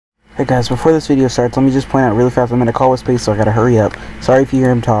Hey guys, before this video starts, let me just point out really fast, I'm in a call with Space, so I gotta hurry up. Sorry if you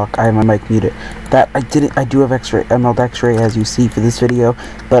hear him talk, I have my mic muted. I do have Emerald X-Ray as you see for this video,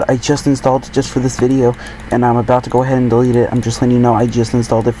 but I just installed it just for this video, and I'm about to go ahead and delete it. I'm just letting you know I just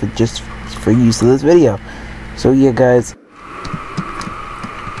installed it for use of this video. So yeah guys.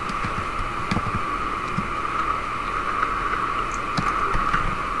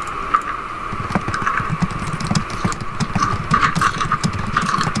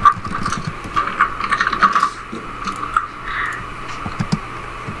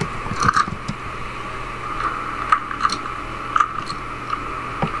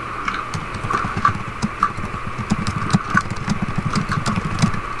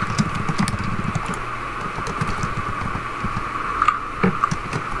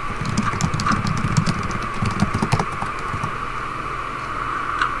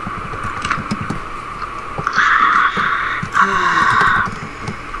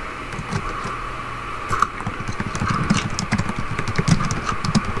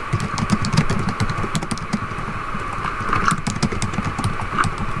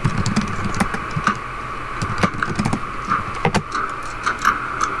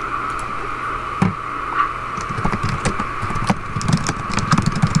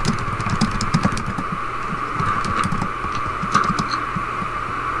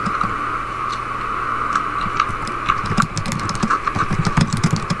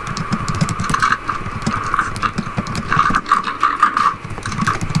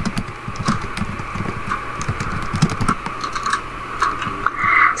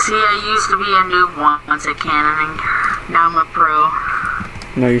 See, I used to be a noob once at cannoning. Now I'm a pro.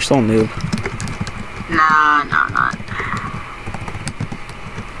 No, you're still a noob. Nah, no, I'm not.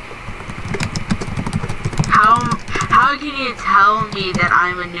 How can you tell me that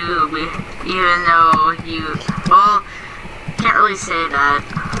I'm a noob even though you... Well, can't really say that.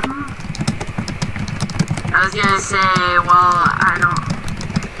 I was gonna say,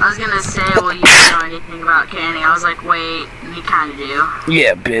 well, you don't know anything about canning. I was like, wait, you kinda do.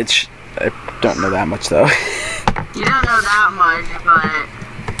 Yeah, bitch. I don't know that much though. You don't know that much, but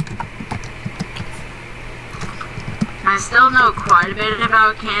I still know quite a bit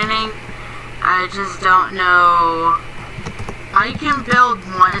about canning. I just don't know. I can build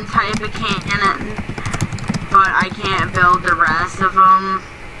one type of cannon, but I can't build the rest of them.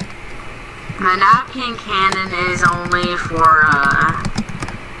 The napkin cannon is only for,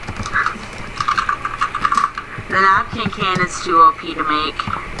 the napkin cannon's too OP to make.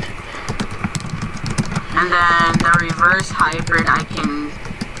 And then the reverse hybrid that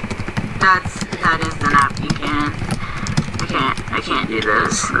is the napkin cannon. I can't do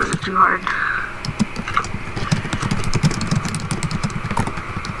those. Those are too hard.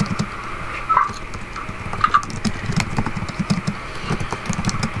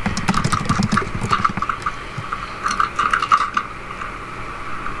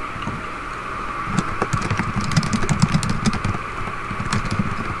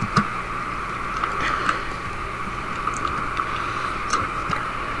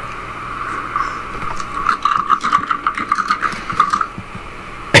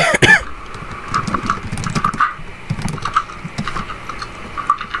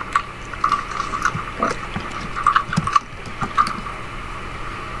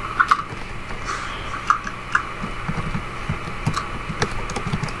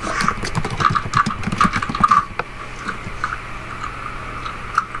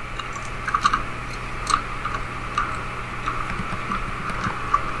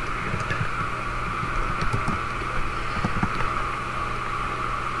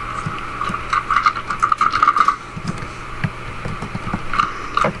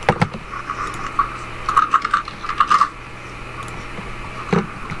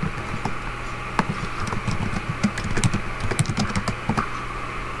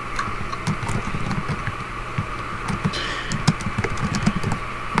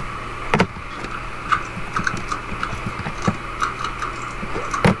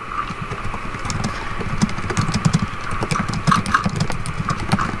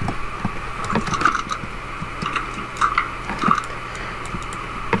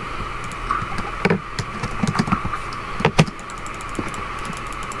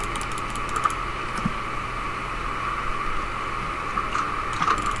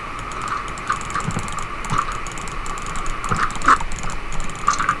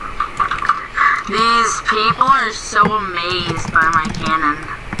 These people are so amazed by my cannon.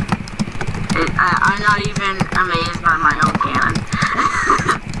 I'm not even amazed by my own cannon.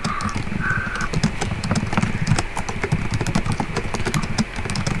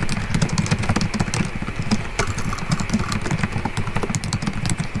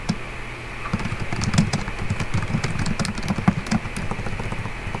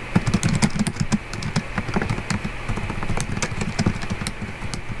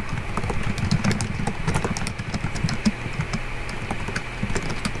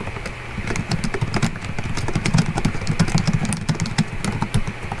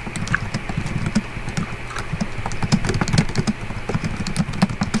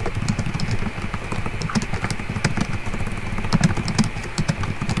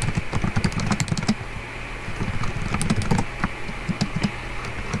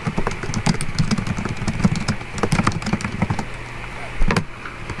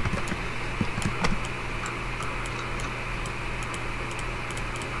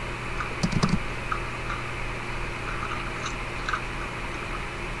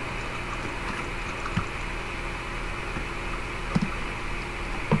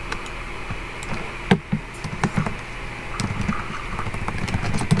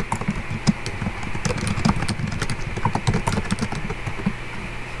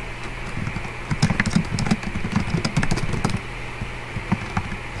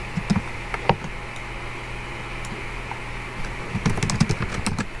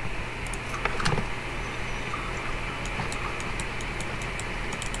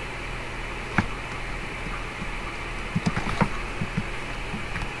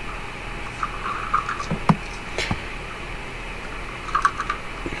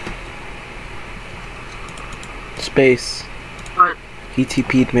 Space. What? He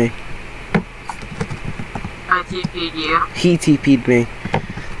TP'd me. I TP'd you. He TP'd me.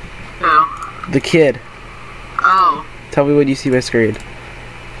 Who? The kid. Oh. Tell me when you see my screen.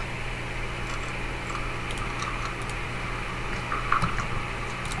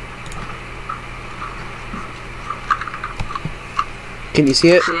 Can you see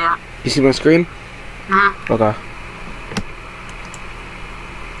it? Yeah. You see my screen? Mm-hmm. Okay.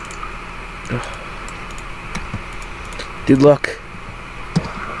 Dude, look.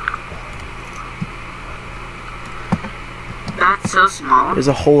 That's so small. There's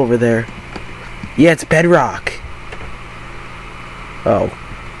a hole over there. Yeah, it's bedrock. Oh.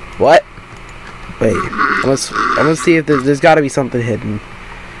 What? Wait. I'm gonna see if there's gotta be something hidden.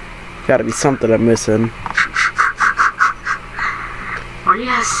 Gotta be something I'm missing. Why do you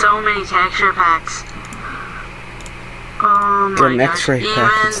have so many texture packs? Oh Got my an gosh. X-ray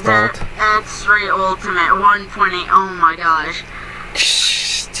pack installed. X-ray Ultimate 1.8. Oh my gosh.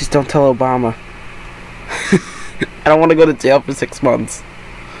 Shh, just don't tell Obama. I don't want to go to jail for 6 months.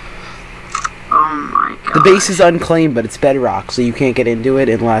 Oh my god. The base is unclaimed, but it's bedrock, so you can't get into it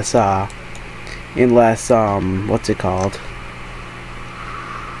unless what's it called?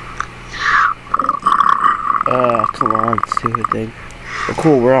 Come on, stupid thing. Oh,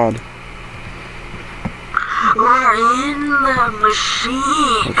 cool, we're on. We're in the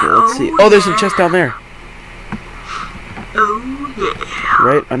machine. Okay, let's see. Oh, there's some chest down there. Oh yeah.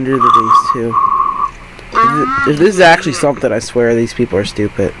 Right under the base too. If this is actually something, I swear these people are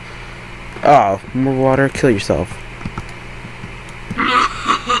stupid. Oh, more water. Kill yourself.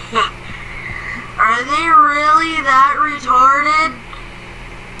 Are they really that retarded?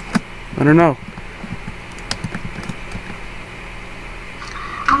 I don't know.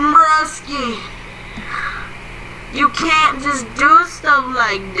 Broski, you can't just do stuff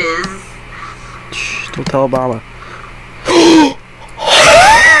like this. Shh, don't tell Obama.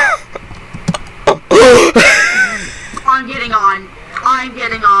 I'm getting on. I'm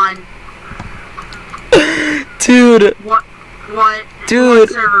getting on. Dude. What? What? Dude. What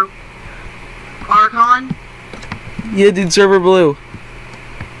server? Archon? Yeah, dude, server blue.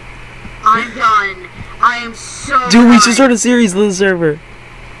 I'm done. I am so Dude, we should done. start a series on the server.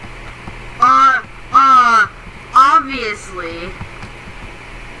 Obviously.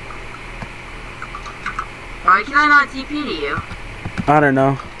 Why can I not TP to you? I don't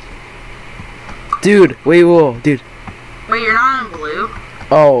know. Dude, wait, whoa, dude. Wait, you're not on blue?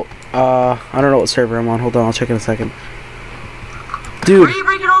 Oh, I don't know what server I'm on. Hold on, I'll check in a second. Why Dude, are you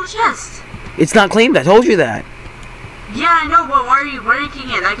breaking all the chests? it's not claimed. I told you that. Yeah, I know, but why are you breaking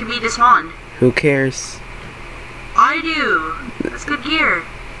it? That can be despawned. Who cares? I do. That's good gear.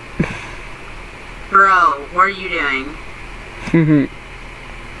 Bro, what are you doing?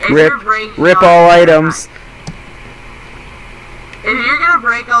 If you're breaking Rip all all that gear, items. If you're gonna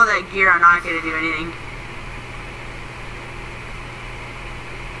break all that gear, I'm not gonna do anything.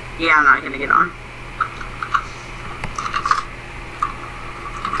 Yeah, I'm not gonna get on.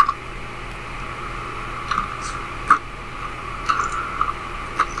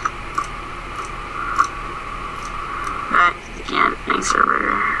 Back to the camping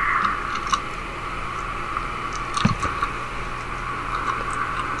server.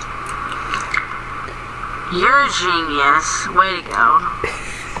 You're a genius. Way to go.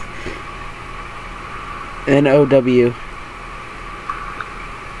 N-O-W.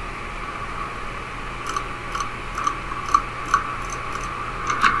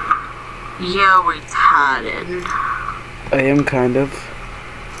 You're retarded. I am kind of.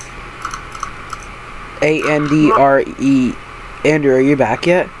 A-N-D-R-E. Andrew, are you back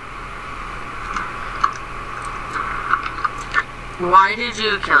yet? Why did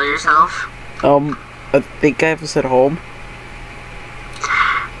you kill yourself? I think I have to sit home.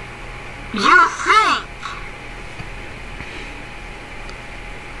 You think?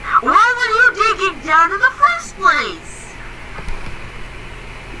 Why were you digging down in the first place?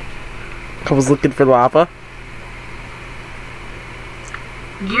 I was looking for lava.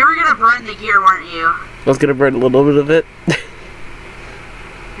 You were gonna burn the gear, weren't you? I was gonna burn a little bit of it.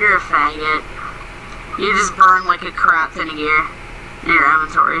 You're a faggot. You just burn like a crap ton of gear in your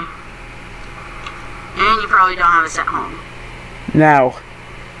inventory. And you probably don't have a set home. Now.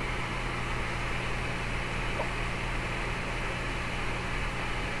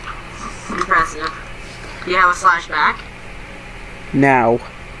 Impressive. Do you have a flashback? Now.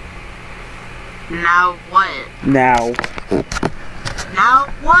 Now what? Now. Now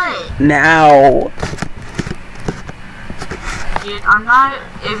what? Now. Dude, I'm not...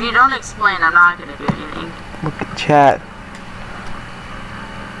 If you don't explain, I'm not gonna do anything. Look at chat.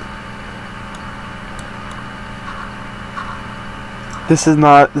 This is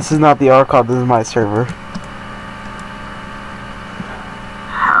not the Archon, this is my server.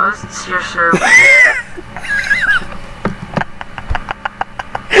 How's your server?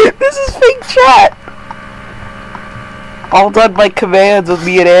 This is fake chat! All done by commands with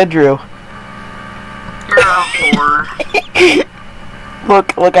me and Andrew. You're a whore.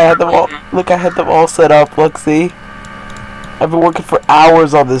 Look, I had them all set up. Look, see? I've been working for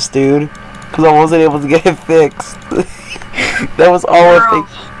hours on this, dude, because I wasn't able to get it fixed. That was all a fake.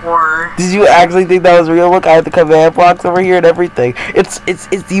 Did you actually think that was real? Look, I had the command blocks over here and everything. It's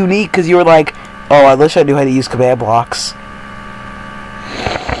unique because you were like, oh, I wish I knew how to use command blocks.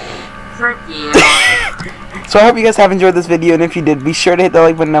 Frick you. So I hope you guys have enjoyed this video, and if you did, be sure to hit that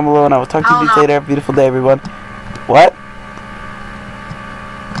like button down below, and I will talk to you later. Have a beautiful day, everyone. What?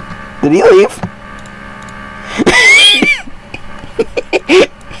 Did he leave?